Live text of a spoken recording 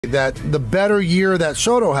that the better year that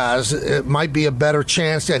Soto has, it might be a better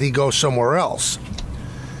chance that he goes somewhere else.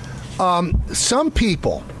 Some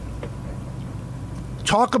people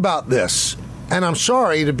talk about this, and I'm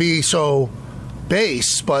sorry to be so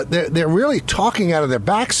base, but they're really talking out of their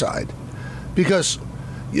backside because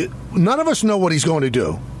none of us know what he's going to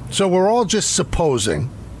do. So we're all just supposing.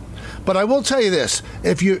 But I will tell you this,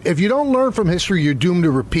 if you don't learn from history, you're doomed to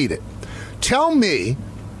repeat it. Tell me,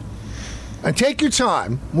 and take your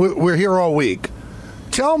time, we're here all week,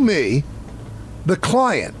 tell me the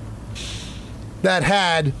client that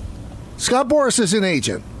had Scott Boras as an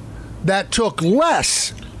agent that took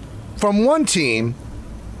less from one team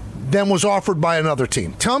than was offered by another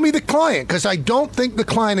team. Tell me the client, because I don't think the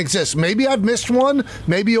client exists. Maybe I've missed one.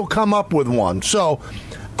 Maybe you'll come up with one. So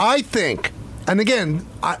I think, and again,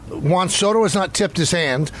 Juan Soto has not tipped his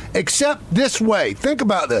hand, except this way. Think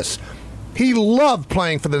about this. He loved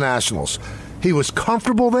playing for the Nationals. He was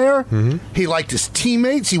comfortable there. Mm-hmm. He liked his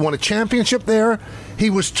teammates. He won a championship there. He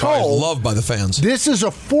was told, loved by the fans. This is a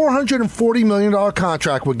 $440 million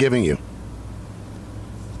contract we're giving you.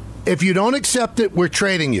 If you don't accept it, we're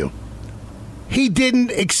trading you. He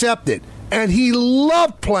didn't accept it, and he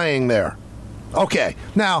loved playing there. Okay,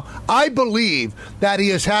 now, I believe that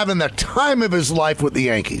he is having the time of his life with the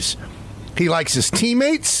Yankees. He likes his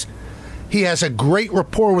teammates. He has a great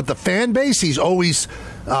rapport with the fan base. He's always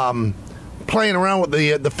playing around with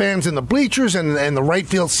the fans in the bleachers and the right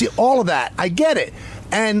field seat, all of that. I get it.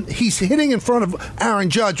 And he's hitting in front of Aaron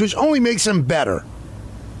Judge, which only makes him better.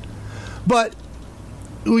 But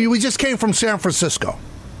we just came from San Francisco.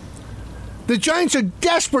 The Giants are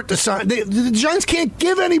desperate to sign. The Giants can't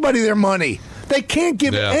give anybody their money. They can't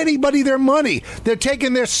give anybody their money. They're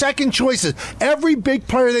taking their second choices. Every big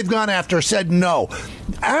player they've gone after said no.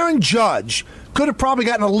 Aaron Judge could have probably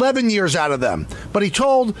gotten 11 years out of them, but he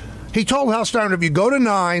told Hal Steiner, if you go to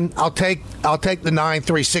 9, I'll take the 9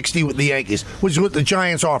 360 with the Yankees, which is what the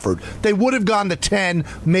Giants offered. They would have gone to 10,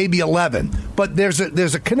 maybe 11, but there's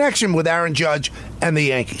a connection with Aaron Judge and the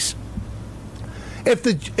Yankees. If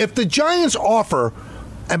the Giants offer,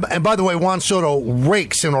 and by the way, Juan Soto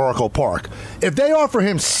rakes in Oracle Park. If they offer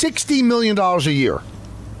him $60 million a year,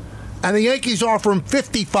 and the Yankees offer him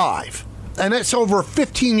 $55, and that's over a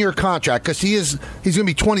 15-year contract because he's going to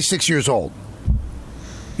be 26 years old.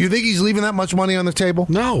 You think he's leaving that much money on the table?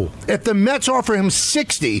 No. If the Mets offer him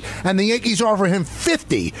 60 and the Yankees offer him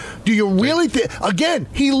 50, do you really think? Again,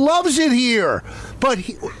 he loves it here, but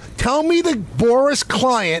tell me the Boras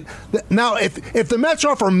client. Now, if the Mets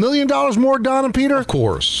offer $1 million more, Don and Peter, of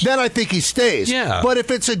course, then I think he stays. Yeah. But if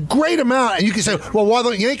it's a great amount, and you can say, well, why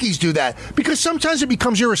don't Yankees do that? Because sometimes it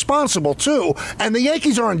becomes irresponsible too, and the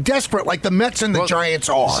Yankees aren't desperate like the Mets and the Giants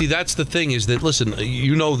are. See, that's the thing is that, listen,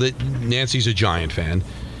 you know that Nancy's a Giant fan.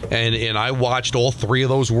 And I watched all 3 of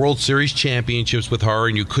those World Series championships with her,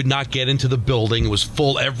 and you could not get into the building. It was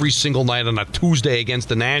full every single night on a Tuesday against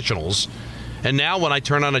the Nationals. And now when I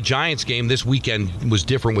turn on a Giants game, this weekend was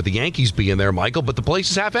different with the Yankees being there, Michael, but the place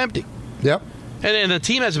is half empty. Yep. And the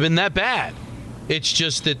team hasn't been that bad. It's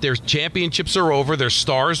just that their championships are over, their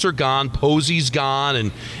stars are gone, Posey's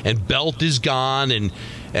gone, and Belt is gone,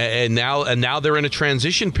 and now they're in a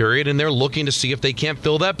transition period, and they're looking to see if they can't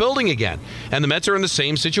fill that building again. And the Mets are in the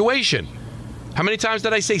same situation. How many times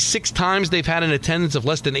did I say? 6 times they've had an attendance of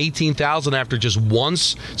less than 18,000 after just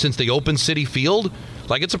once since they opened Citi Field?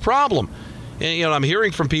 Like, it's a problem. And, I'm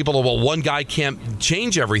hearing from people, well, one guy can't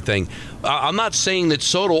change everything. I'm not saying that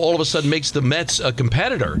Soto all of a sudden makes the Mets a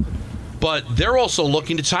competitor, but they're also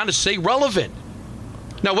looking to try to stay relevant.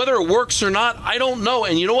 Now, whether it works or not, I don't know.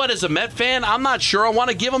 And you know what? As a Met fan, I'm not sure I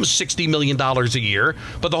want to give him $60 million a year.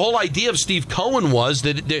 But the whole idea of Steve Cohen was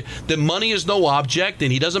that money is no object,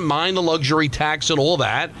 and he doesn't mind the luxury tax and all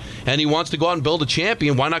that, and he wants to go out and build a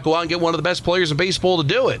champion. Why not go out and get one of the best players in baseball to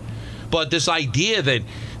do it? But this idea that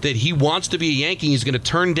he wants to be a Yankee, he's going to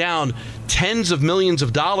turn down tens of millions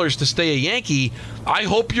of dollars to stay a Yankee, I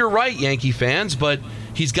hope you're right, Yankee fans, but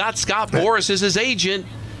he's got Scott Boras as his agent.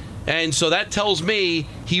 And so that tells me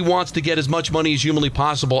he wants to get as much money as humanly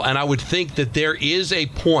possible. And I would think that there is a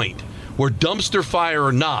point where, dumpster fire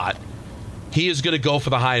or not, he is going to go for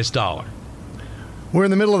the highest dollar. We're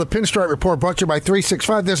in the middle of the Pinstripe Report brought to you by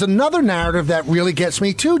 365. There's another narrative that really gets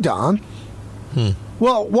me too, Don.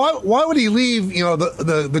 Well, why would he leave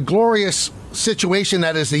the glorious situation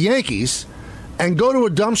that is the Yankees and go to a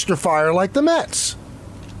dumpster fire like the Mets?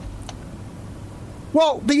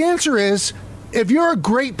 Well, the answer is, if you're a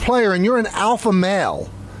great player and you're an alpha male,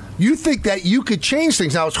 you think that you could change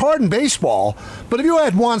things. Now, it's hard in baseball, but if you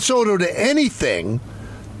add Juan Soto to anything,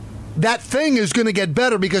 that thing is going to get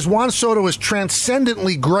better because Juan Soto is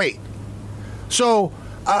transcendently great. So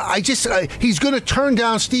he's going to turn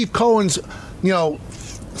down Steve Cohen's,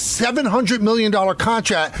 $700 million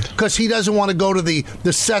contract because he doesn't want to go to the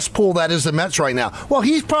cesspool that is the Mets right now. Well,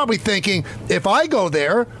 he's probably thinking, if I go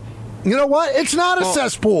there, you know what? It's not a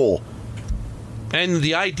cesspool. And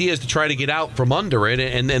the idea is to try to get out from under it.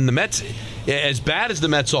 And the Mets, as bad as the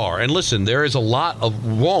Mets are, and listen, there is a lot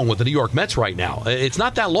wrong with the New York Mets right now. It's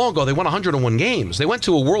not that long ago they won 101 games. They went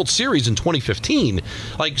to a World Series in 2015.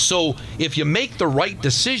 So if you make the right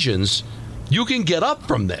decisions, you can get up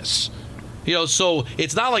from this. So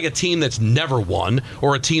it's not like a team that's never won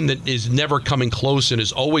or a team that is never coming close and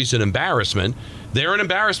is always an embarrassment. They're an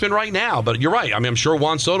embarrassment right now, but you're right. I mean, I'm sure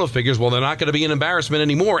Juan Soto figures, well, they're not going to be an embarrassment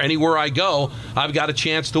anymore. Anywhere I go, I've got a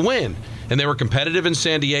chance to win. And they were competitive in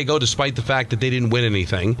San Diego despite the fact that they didn't win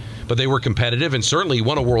anything. But they were competitive and certainly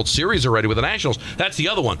won a World Series already with the Nationals. That's the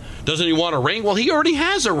other one. Doesn't he want a ring? Well, he already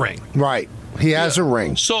has a ring. Right. He has a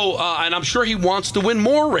ring. So, and I'm sure he wants to win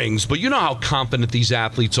more rings, but you know how confident these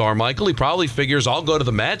athletes are, Michael. He probably figures, I'll go to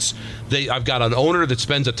the Mets. I've got an owner that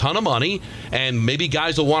spends a ton of money, and maybe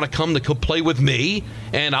guys will want to come to play with me,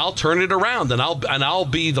 and I'll turn it around, and I'll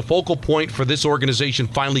be the focal point for this organization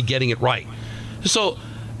finally getting it right. So,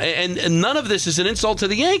 and none of this is an insult to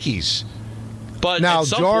the Yankees. But now, at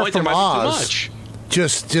some Jar point, there from might be too Oz much.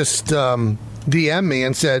 just DM'd me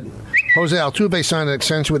and said, Jose Altuve signed an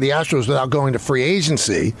extension with the Astros without going to free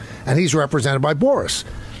agency, and he's represented by Boris.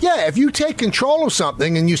 Yeah, if you take control of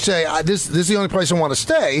something and you say, this is the only place I want to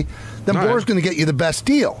stay, then Boris is going to get you the best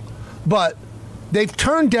deal. But they've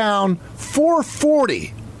turned down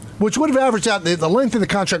 $440, which would have averaged out, the length of the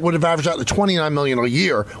contract would have averaged out to $29 million a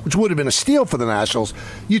year, which would have been a steal for the Nationals.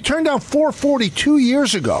 You turned down $440 2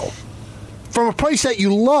 years ago from a place that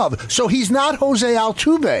you love. So he's not Jose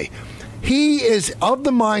Altuve. He is of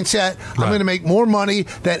the mindset, I'm going to make more money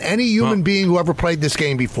than any human being who ever played this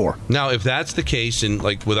game before. Now, if that's the case, and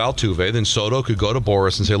like with Altuve, then Soto could go to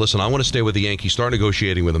Boris and say, listen, I want to stay with the Yankees. Start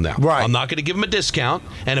negotiating with him now. Right. I'm not going to give him a discount,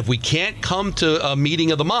 and if we can't come to a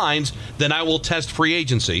meeting of the minds, then I will test free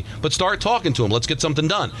agency. But start talking to him. Let's get something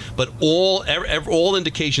done. But all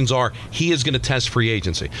indications are he is going to test free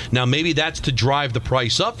agency. Now, maybe that's to drive the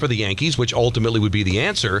price up for the Yankees, which ultimately would be the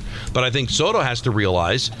answer. But I think Soto has to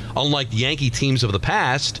realize, unlike the Yankee teams of the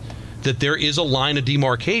past, that there is a line of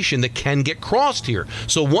demarcation that can get crossed here.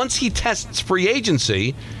 So once he tests free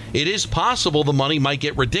agency, it is possible the money might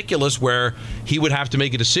get ridiculous where he would have to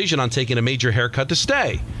make a decision on taking a major haircut to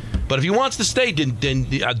stay. But if he wants to stay, then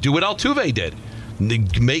do what Altuve did.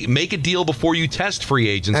 Make a deal before you test free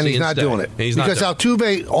agency. And he's not doing it. Because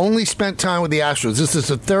Altuve only spent time with the Astros. This is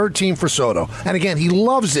the third team for Soto. And again, he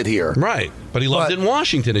loves it here. Right. But he loved it in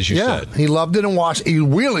Washington, as you said. Yeah, he loved it in Washington. He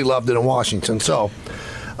really loved it in Washington. So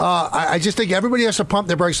I just think everybody has to pump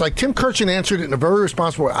their brakes. Like Tim Kirchin answered it in a very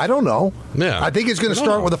responsible way. I don't know. Yeah. I think it's going to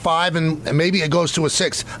start with a 5 and maybe it goes to a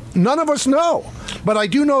 6. None of us know. But I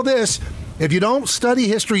do know this. If you don't study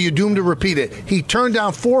history, you're doomed to repeat it. He turned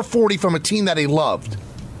down $440 from a team that he loved.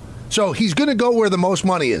 So he's going to go where the most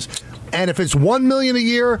money is. And if it's $1 million a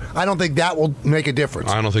year, I don't think that will make a difference.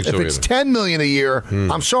 I don't think so either. If it's $10 million a year,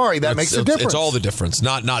 I'm sorry, that makes a difference. It's all the difference,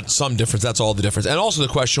 not some difference. That's all the difference. And also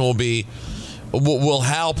the question will be, will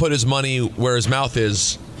Hal put his money where his mouth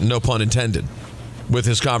is, no pun intended, with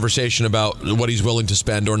his conversation about what he's willing to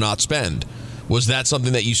spend or not spend? Was that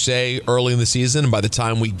something that you say early in the season, and by the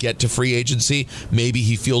time we get to free agency, maybe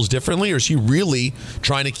he feels differently, or is he really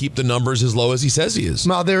trying to keep the numbers as low as he says he is?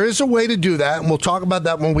 Now, there is a way to do that, and we'll talk about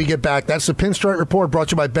that when we get back. That's the Pinstripe Report brought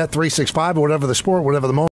to you by Bet365 or whatever the sport, whatever the moment.